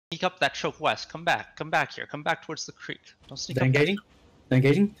sneak up that choke west. Come back here. Come back towards the creek. Don't sneak They're up. engaging. They're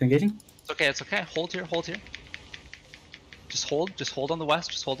engaging. They're engaging. It's okay. Hold here. Just hold on the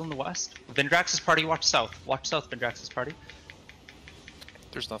west. Vindrax's party, watch south. Vindrax's party.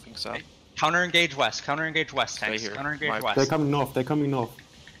 There's nothing south. Okay. Counter engage west, tanks. Here. Counter engage west. They're coming north.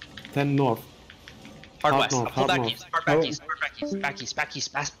 10 north. Hard west. North, Pull hard back north. east.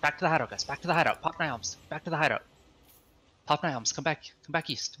 Back to the hideout, guys. Back to the hideout. Pop Nyelms. Back to the hideout. Pop Nyelms. Come back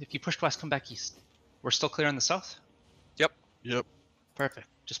east. If you pushed west, come back east. We're still clear on the south? Yep. Perfect.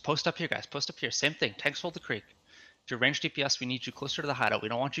 Just post up here, guys. Post up here. Same thing. Tanks hold the creek. If you're range DPS, we need you closer to the hideout. We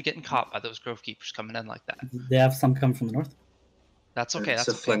don't want you getting caught by those Grove Keepers coming in like that. They have some coming from the north. That's okay. It's That's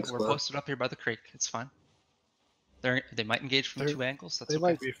a okay. flank We're squad. posted up here by the creek. It's fine. They might engage from two angles. That's They okay.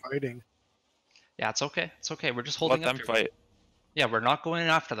 might be fighting. Yeah, it's okay. It's okay. We're just holding Let up them here. fight. Yeah, we're not going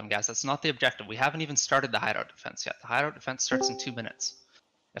after them, guys. That's not the objective. We haven't even started the hideout defense yet. The hideout defense starts in 2 minutes.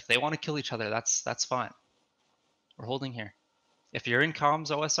 If they want to kill each other, that's fine. We're holding here. If you're in comms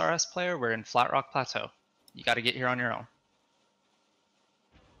OSRS player, we're in Flat Rock Plateau. You got to get here on your own.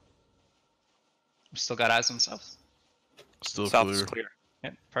 We still got eyes on south. Still South clear. is clear. Yeah,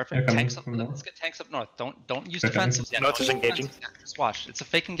 perfect. coming Tanks up. from north. Let's get tanks up north. Don't use They're coming. defensives yet. North Don't is use engaging. defensives yet. Just watch. It's a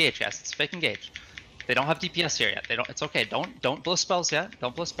fake engage, guys. It's a fake engage. They don't have DPS here yet. They don't. It's okay. Don't blow spells yet.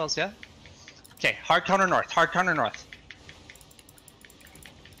 Don't blow spells yet. Okay. Hard counter north. Hard counter north.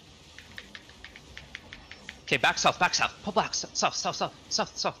 Okay. Back south. Back south. Pull back.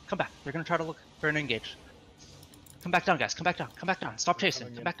 South. Come back. They're gonna try to look for an engage. Come back down, guys. Come back down. Come back down. Stop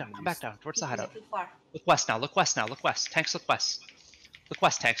chasing. Come back down. Come back down. Towards the hideout. Look west now. Look west now. Look west. Tanks. Look west. Look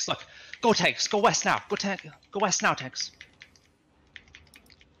west, tanks. Look. Go tanks. Go west now. Go west now, tanks.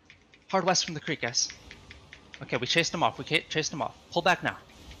 Hard west from the creek, guys. Okay, we chased them off. Chased them off. Pull back now.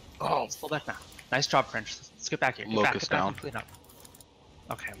 Oh, Pull back now. Nice job, French. Let's get back here. Get Locust back down. and clean up.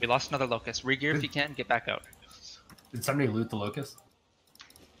 Okay, we lost another locust. Regear if you can. Get back out. Did somebody loot the locust?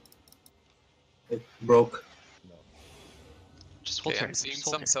 It broke. Just hold Okay, here. I'm seeing Just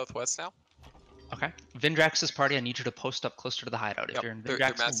hold some here. southwest now. Okay. Vindrax's party, I need you to post up closer to the hideout. If Yep, you're in they're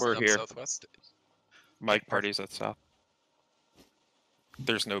Vindrax's massing We're up here. southwest. Mike party's at south.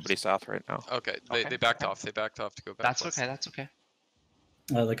 There's nobody south right now. Okay, Okay, they backed okay. off. They backed off to go back. That's west. okay. That's okay.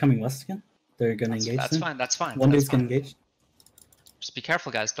 They're coming west again. They're gonna engage. That's soon. fine. That's fine. One That's dude's gonna fine. engage. Just be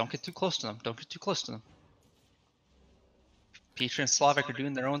careful, guys. Don't get too close to them. Don't get too close to them. Peter and Slavic are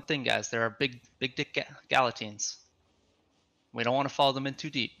doing their own thing, guys. There are big dick Galatines. We don't want to follow them in too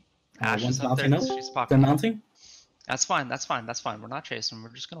deep. Ash One's is up there. mounting up. She's They're pocket. mounting. That's fine. That's fine. That's fine. We're not chasing. We're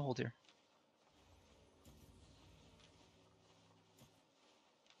just gonna hold here.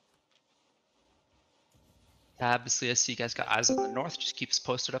 Obviously, I see you guys got eyes on the north. Just keep us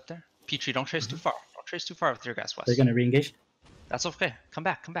posted up there. Petrie, don't chase too far. Don't chase too far with your guys west. They're gonna re-engage. That's okay. Come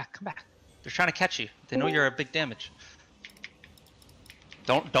back. They're trying to catch you. They know you're a big damage.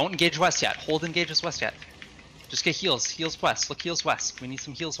 Don't engage west yet. Hold engages west yet. Just get heals. Heals west. Look heals west. We need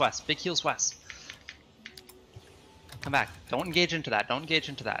some heals west. Big heals west. Come back. Don't engage into that.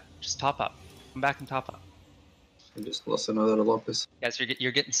 Just top up. Come back and top up. I just lost another locust. Guys,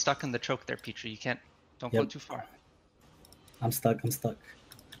 you're getting stuck in the choke there, Petrie. You can't. Don't go Yep. too far. I'm stuck. You're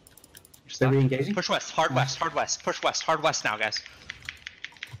They're stuck. re-engaging. Push west. Hard west. Push west. Hard west now, guys.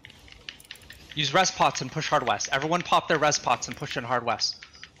 Use res pots and push hard west. Everyone pop their res pots and push in hard west.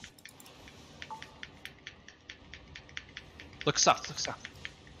 Look south.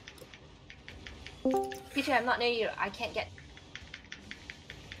 Peter, I'm not near you. I can't get.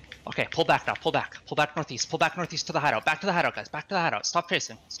 Okay, pull back now. Pull back northeast. Pull back northeast to the hideout. Back to the hideout, guys. Back to the hideout. Stop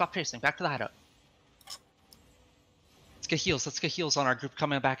chasing. Back to the hideout. Let's get heals on our group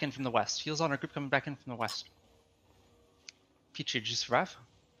coming back in from the west. Peachy, did you survive?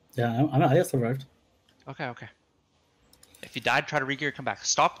 Yeah, I survived. Okay. If you died, try to regear, come back.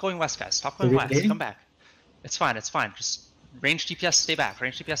 Stop going west, guys. Stop going Are we west. engaging? Come back. It's fine. Just range DPS, stay back.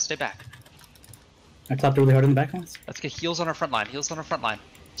 I clapped really hard in the back ones. Let's get heals on our front line.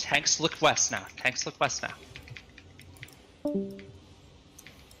 Tanks look west now.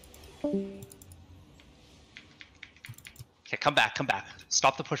 Okay, come back.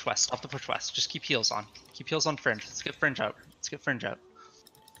 Stop the push west. Just keep heals on. Fringe. Let's get Fringe out.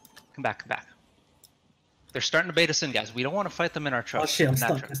 Come back. They're starting to bait us in, guys. We don't want to fight them in our choke. Oh shit, I'm in that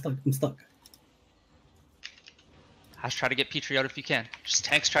stuck. choke. I'm stuck. Ash, try to get Petrie out if you can. Just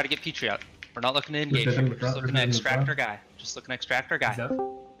tanks try to get Petrie out. We're not looking to engage. Who's We're taking the just front? looking to Who's taking the extract our guy. Is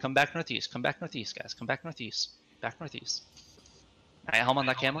that- Come back northeast, guys. Back northeast. Alright, helm on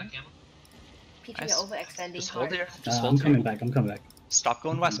that camel. Peter, Nice. you're overextending Just hard. hold here. I'm coming back. Stop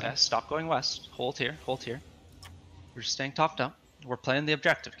going west, guys. Stop going west. Hold here. We're just staying topped up. We're playing the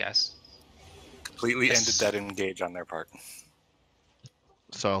objective, guys. Completely Yes. ended that engage on their part.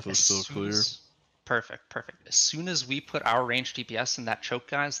 South is As still soon clear. as- Perfect, perfect. As soon as we put our range DPS in that choke,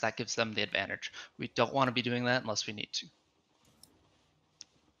 guys, that gives them the advantage. We don't want to be doing that unless we need to.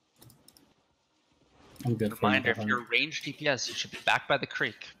 I'm good for Reminder, if another you're hunt. range DPS, you should be back by the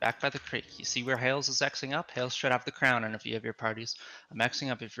creek. Back by the creek. You see where Hales is Xing up? Hales should have the crown, and if you have your parties, I'm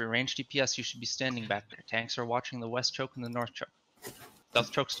Xing up. If you're range DPS, you should be standing back there. Tanks are watching the west choke and the north choke.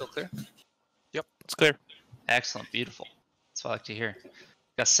 South choke still clear? Yep, it's clear. Excellent, beautiful. That's what I like to hear.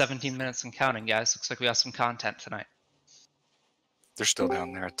 Got 17 minutes and counting, guys. Looks like we got some content tonight. They're still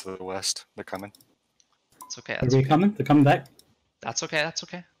down there to the west. They're coming. It's okay. Are That's they okay. coming? They're coming back. That's okay. That's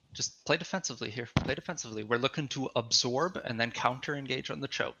okay. Just play defensively here. Play defensively. We're looking to absorb and then counter engage on the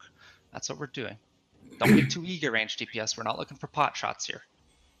choke. That's what we're doing. Don't get too eager, range DPS. We're not looking for pot shots here.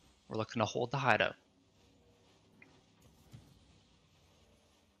 We're looking to hold the hideout.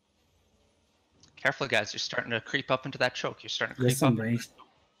 Careful, guys. You're starting to creep up into that choke. You're starting to There's creep some up. range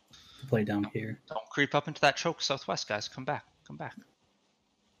to play down here. Don't creep up into that choke southwest, guys. Come back. Come back.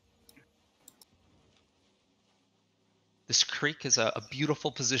 This creek is a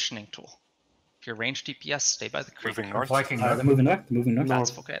beautiful positioning tool. If you're range DPS, stay by the creek. Moving We're north. flanking They're north. moving north. They're moving north.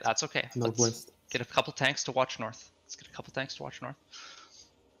 That's North. okay. That's okay. Let's Northwest. get a couple tanks to watch north. Let's get a couple tanks to watch north.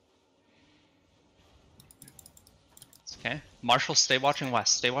 It's okay. Marshall, stay watching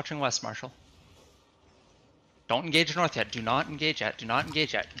west. Stay watching west, Marshall. Don't engage north yet. Do not engage yet. Do not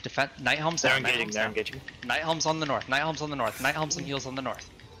engage yet. Defend. Night helm's They're down. Night engaging. helm's They're down. engaging. Night helm's on the north. Night helm's on the north. Night helm's and heels on the north.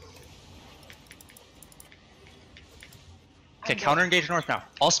 Okay, I'm counter engage north now.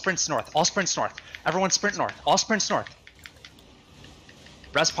 All sprints north. All sprints north. Everyone sprint north. All sprints north.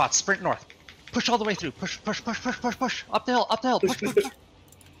 Res pots, sprint north. Push all the way through. Push, push, push, push, push, push. Up the hill, up the hill. Push, push, push.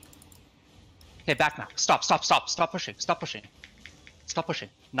 Okay, back now. Stop, stop, stop. Stop pushing. Stop pushing. Stop pushing.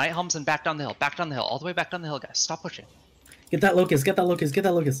 Night helms and back down the hill. Back down the hill. All the way back down the hill, guys. Stop pushing. Get that locust. Get that locust. Get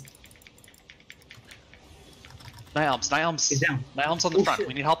that locust. Night helms. Night helms. He's down. Night helms on the Oh, front. shit.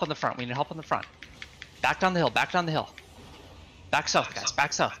 We need help on the front. We need help on the front. Back down the hill. Back down the hill. Back south, guys.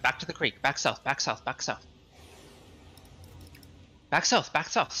 Back south. Back to the creek. Back south. Back south. Back south. Back south. Back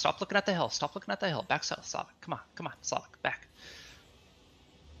south. Stop looking at the hill. Stop looking at the hill. Back south. Slavic. Come on. Come on. Slavic. Back.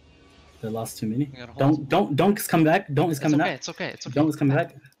 They lost too many. gotta hold. Don't is coming back. Don't is It's coming okay. back. It's okay. It's okay. Don't is coming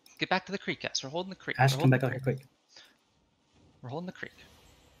back. Get back to the creek, guys. We're holding the creek. Ash, We're come holding back out the here creek. quick. We're holding the creek.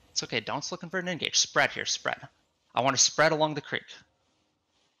 It's okay. Don't's looking for an engage. Spread here. Spread. I want to spread along the creek.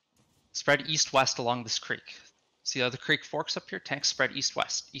 Spread east-west along this creek. See how the creek forks up here? Tanks spread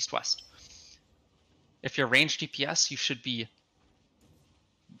east-west. East-west. If you're range DPS, you should be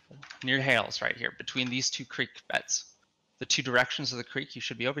near Hales right here, between these two creek beds. The two directions of the creek, you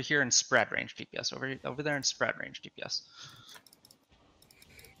should be over here and spread range DPS. Over there and spread range DPS.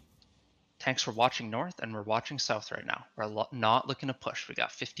 Tanks, we're watching north and we're watching south right now. We're not looking to push. We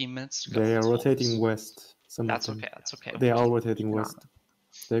got 15 minutes to go. They are Let's hold rotating this. west. Some That's of them. okay. That's okay. They are all rotating west.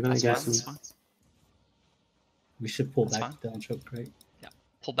 They're gonna That's get fine. That's soon. fine. We should pull That's back down choke, right?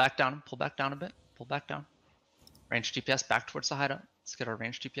 Pull back down. Pull back down a bit. Pull back down. Range DPS back towards the hideout. Let's get our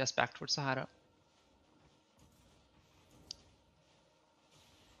range DPS back towards the hideout.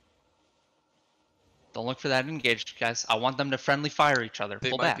 Don't look for that engaged, guys. I want them to friendly fire each other. They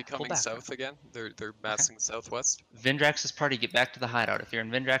Pull might back. be Pull coming back. south again. They're massing southwest. Vindrax's party, get back to the hideout. If you're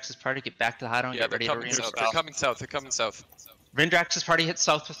in Vindrax's party, get back to the hideout and Yeah, get they're ready to coming south. reinforce. They're coming south. They're coming south. Vindrax's party hit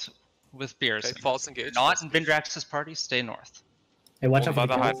south with beers. Okay, false engage. Not false in engage. Vindrax's party, stay north. Hey, watch out for the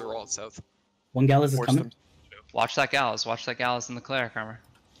By the gallows. They're all south. One gallows is Force coming. them. Watch that gallows. Watch that gallows in the cleric armor.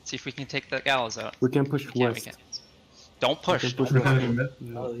 See if we can take that gallows out. We can push We can, we west. can. Don't We push. can push Don't push. west. Oh,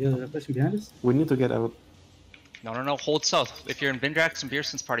 No. yeah, they're pushing behind us. We need to get out. No, no, no. Hold south. If you're in Vindrax and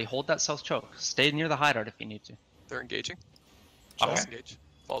Beerson's party, hold that south choke. Stay near the hideout if you need to. They're engaging. Okay. False engage.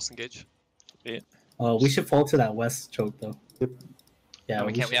 False engage. We should fall to that west choke though. Yep. Yeah, No,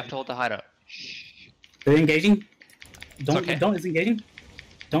 we can't. We should- have to hold the hideout. They're engaging. Don't okay. don't is engaging.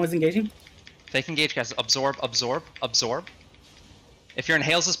 Don't is engaging. Take engage, guys. Absorb, absorb, absorb. If you're in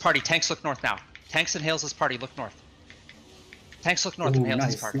Hales' party, tanks look north now. Tanks in Hales' party look north. Tanks look north in Ooh, Hales'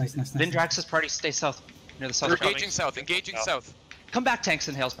 nice, party. nice. Vindrax's party, stay south. Near the south They're choke. engaging south. Engaging south. Come back, tanks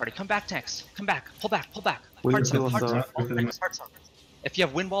in Hales' party. Come back, tanks. Come back. Pull back. Pull back. We Hard need to south. Hard go south. south. All tanks, hard south. If you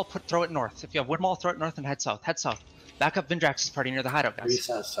have wind wall, throw it north. If you have wind wall, throw it north and head south. Head south. Back up Vindrax's party near the hideout, guys.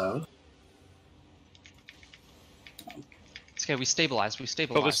 It's okay. We stabilized. We Kill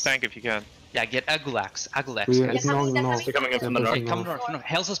stabilized. this tank if you can. Yeah, get Agulax. Agulax. We are guys. ignoring They're north. coming coming in from the They're north. Hey, pushing come north. No,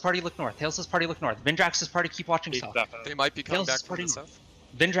 Hales' party look north. Hales' party look north. Vindrax's party keep watching south. They might be coming Hales' back from party the north. south.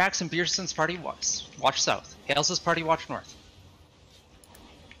 Vindrax and Beerson's party watch south. Hales' party watch north.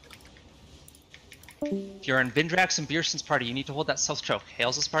 If you're in Vindrax and Beerson's party, you need to hold that south choke.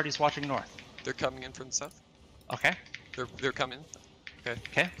 Hales' party is watching north. They're coming in from the south. Okay. They're coming. Okay.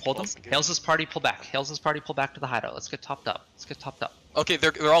 Okay. Hold them. False engage. Hales' party pull back. Hales' party pull back to the hideout. Let's get topped up. Let's get topped up. Okay,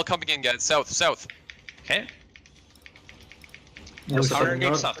 they're all coming in, guys. South. Okay. No, Counter engage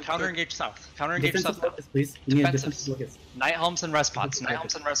no. south. Counter engage south. Counter engage Defensive south now. focus, please. We need a Defensive. defensive focus. Night helms and res pods. Night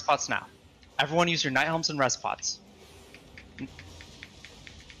helms and res pods now. Everyone use your night helms and res pods.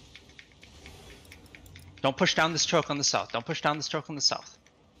 Don't push down this choke on the south. Don't push down this choke on the south.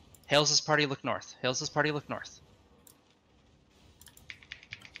 Hales' party look north. Hales' party look north.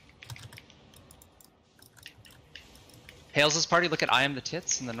 Hales' party look at I am the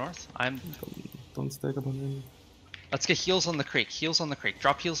tits in the north. Don't stack up on him. Let's get heals on the creek. Heals on the creek.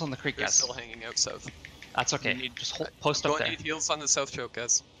 Drop heals on the creek, They're guys. still hanging out south. That's okay. We need- Just post up Don't there. need heals on the south choke,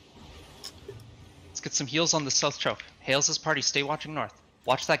 guys. Let's get some heals on the south choke. Hales' party, stay watching north.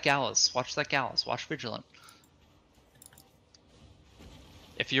 Watch that gallows. Watch that gallows. Watch vigilant.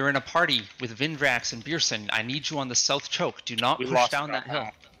 If you're in a party with Vindrax and Beerson, I need you on the south choke. Do not We push lost down that hill.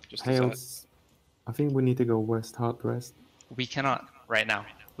 Just a sec. Hales. I think we need to go west, hard west. We cannot right now.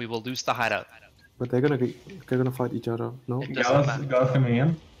 We will lose the hideout. But they're gonna fight each other. No. It doesn't matter. Gallus coming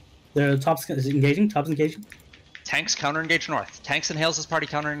in. The top's is engaging. Top's engaging. Tanks counter engage north. Tanks and Hales' party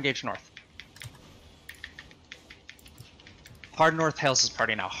counter engage north. Hard north Hales'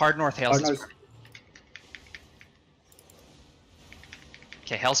 party now. Hard north Hales' Hard north. party.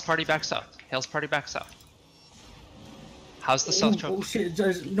 Okay, Hales' party back south. Hales' party back south. How's the south choke? Oh shit!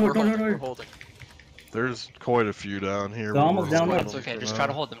 No, We're no. holding. There's quite a few down here. They're almost down It's north. okay, just try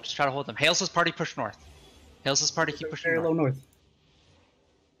to hold them. Just try to hold them. Hales' party push north. Hales' party keep pushing Very low north. north.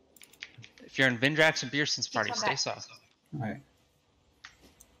 If you're in Vindrax and Beerson's party, come stay back. south. All right.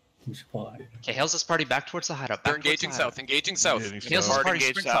 We should pull out. Okay, Hales' party back towards the hideout. They're Back towards the engaging hideout. south. Engaging south. Hales' Hard party engage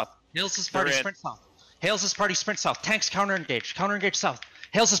sprint south. south. Hales' party They're in. sprint south. Hales' party sprint south. Tanks counter engage. Counter engage south.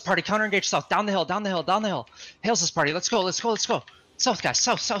 Hales' party counter engage south. Down the hill. Down the hill. Down the hill. Hales' party. Let's go. Let's go. Let's go. South, guys.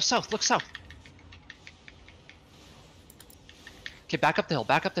 South. South. South. Look south. Okay, back up the hill.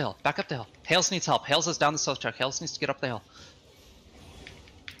 Back up the hill. Back up the hill. Hales needs help. Hales is down the south track. Hales needs to get up the hill.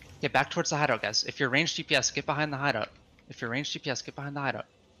 Get back towards the hideout, guys. If you're ranged DPS, get behind the hideout. If you're ranged DPS, get behind the hideout.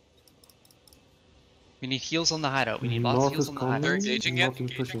 We need heals on the hideout. We need lots of North heals is on the coming. hideout. They're engaging yet?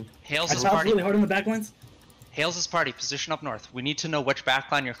 North is pushing. Hales' I south party. really hard on the backlines. Hales' party, position up north. We need to know which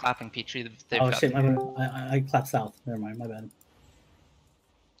backline you're clapping, Petrie. They've Oh got. shit! I clapped south. Never mind. My bad.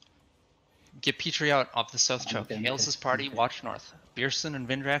 Get Petrie out of the south choke. Okay, Hales' okay, party, okay. watch north. Beerson and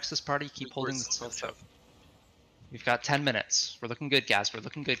Vindrax's party, keep holding the south choke. We've got 10 minutes. We're looking good, guys. We're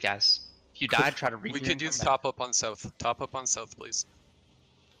looking good, guys. If you died, try to We regain. could use top up on south. Top up on south, please.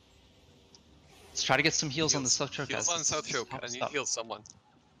 Let's try to get some heals on the south choke, Heals guys. on Let's- south let's choke. help I us need out. heal someone.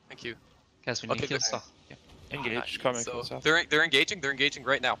 Thank you. Guys, we need Okay, heals good. south. Yeah. Engage coming from So the south. they're engaging. They're engaging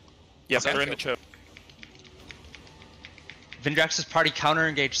right now. Yes, Okay. they're in the choke. Vindrax's party counter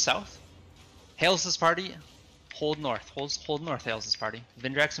engage south. Hales' party hold north. Hold north. Hales' party.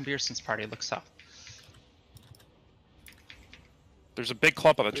 Vindrax and Beerson's party look south. There's a big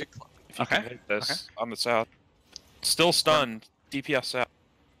clump on the Big choke. If you Okay, can hit this on the south. Still stunned. DPS south.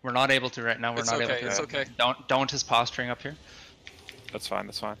 We're not able to right now. We're It's not okay. able to. It's okay. Don't is posturing up here. That's fine.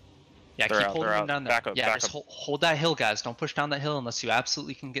 That's fine. Yeah, They're keep out, holding they're them out. down there. Back up, yeah, back just up. hold that hill, guys. Don't push down that hill unless you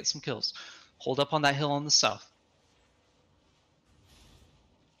absolutely can get some kills. Hold up on that hill on the south.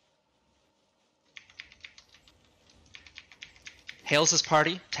 Hales'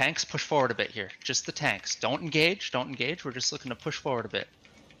 party, tanks push forward a bit here. Just the tanks. Don't engage. Don't engage. We're just looking to push forward a bit.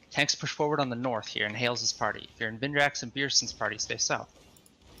 Tanks push forward on the north here in Hales' party. If you're in Vindrax and Beerson's party, stay south.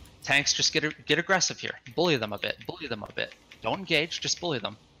 Tanks, just get aggressive here. Bully them a bit. Bully them a bit. Don't engage. Just bully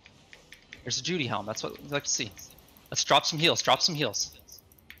them. There's a Judy helm. That's what we'd like to see. Let's drop some heals. Drop some heals.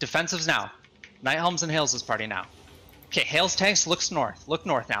 Defensives now. Night Helms and Hales' party now. Okay, Hales tanks looks north. Look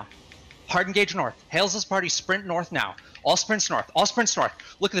north now. Hard engage north. Hales' party sprint north now. All sprints north. All sprints north.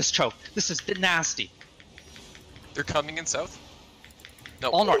 Look at this choke. This is nasty. They're coming in south. No,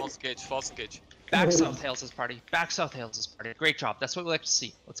 All north. false engage. False engage. Back south Hales' party. Back south Hales' party. Great job. That's what we like to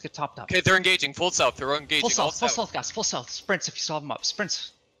see. Let's get topped up. Okay, they're engaging. Full south. They're engaging. Full All south. Full south. south, guys. Full south. Sprints if you still have them up.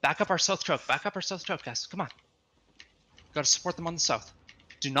 Sprints. Back up our south choke. Back up our south choke, guys. Come on. Gotta support them on the south.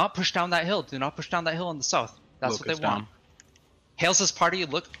 Do not push down that hill. Do not push down that hill on the south. That's what they want. Hales' party,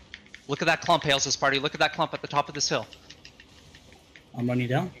 look at that clump, Hales' party. Look at that clump at the top of this hill. I'm running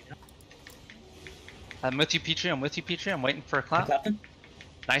down. I'm with you, Petrie. I'm with you, Petrie. I'm waiting for a clap. Clapping.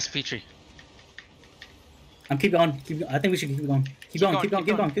 Nice, Petrie. I'm keep going. I think we should keep going. Keep going.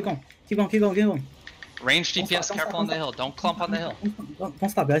 Keep going. Range Don't DPS, stop, careful don't on the stop. hill. Don't clump on the hill. Don't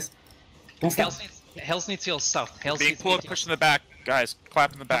stop, guys. Don't stop. Hales needs heals south. Hales Being needs pulled, heals. push in the back. Guys,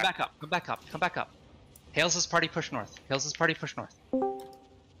 clap in the Come back. back up. Come back up. Come back up. Hales' party push north. Hales' party push north.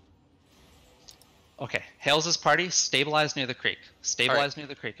 Okay. Hales' party stabilize near the creek. Stabilize near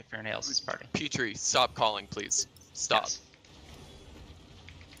the creek if you're in Hales' party. Petrie, stop calling, please. Stop. Yes.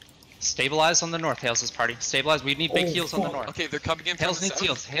 Stabilize on the north, Hales' party. Stabilize. We need big heals on the north. Okay, they're coming in from Hales the needs south.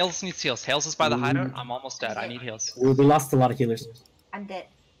 heals. Hales needs heals. Hales is by the hideout. I'm almost dead. I need heals. We lost a lot of healers. I'm dead.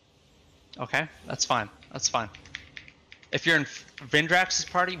 Okay, that's fine. That's fine. If you're in Vindrax's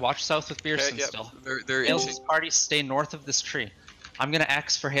party, watch south with Okay, Beerson yeah, still. they're Hales' inching. party, stay north of this tree. I'm gonna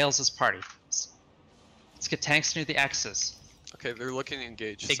X for Hales' party. Let's get tanks near the X's. Okay, they're looking to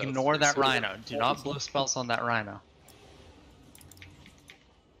engage. Ignore south. that rhino. Do not blow spells on that rhino.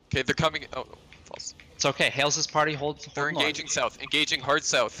 Okay, they're coming. Oh, false. It's okay. Hales' party holds. They're engaging south. Engaging hard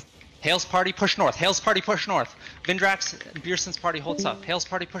south. Hales' party push north. Hales' party push north. Vindrax and Beerson's party hold south. Hales'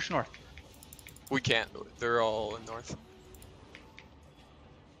 party push north. We can't. They're all in north.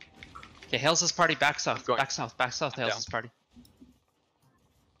 Okay, Hales' party back south. Going. Back south. Back south. I'm Hales' party.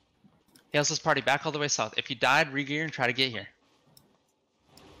 Hales' party back all the way south. If you died, regear and try to get here.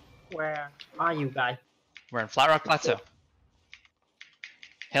 Where are you guys? We're in Flat Rock Plateau.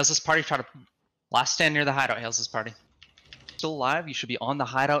 Hales' party try to last stand near the hideout. Hales' party. Still alive? You should be on the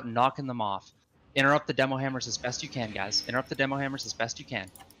hideout and knocking them off. Interrupt the demo hammers as best you can, guys. Interrupt the demo hammers as best you can.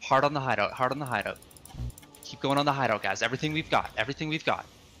 Hard on the hideout. Hard on the hideout. Keep going on the hideout, guys. Everything we've got. Everything we've got.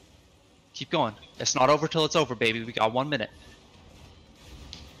 Keep going. It's not over till it's over, baby. We got 1 minute.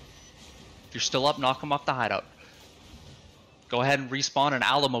 If you're still up, knock them off the hideout. Go ahead and respawn an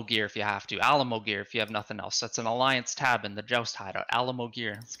Alamo gear if you have to. Alamo gear if you have nothing else. That's an Alliance tab in the Joust hideout. Alamo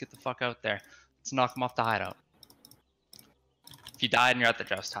gear. Let's get the fuck out there. Let's knock them off the hideout. If you died and you're at the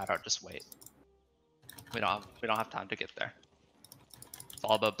Joust hideout, just wait. We don't have time to get there. It's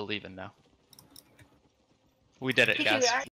all about believing now. We did it, Petrie, guys. where are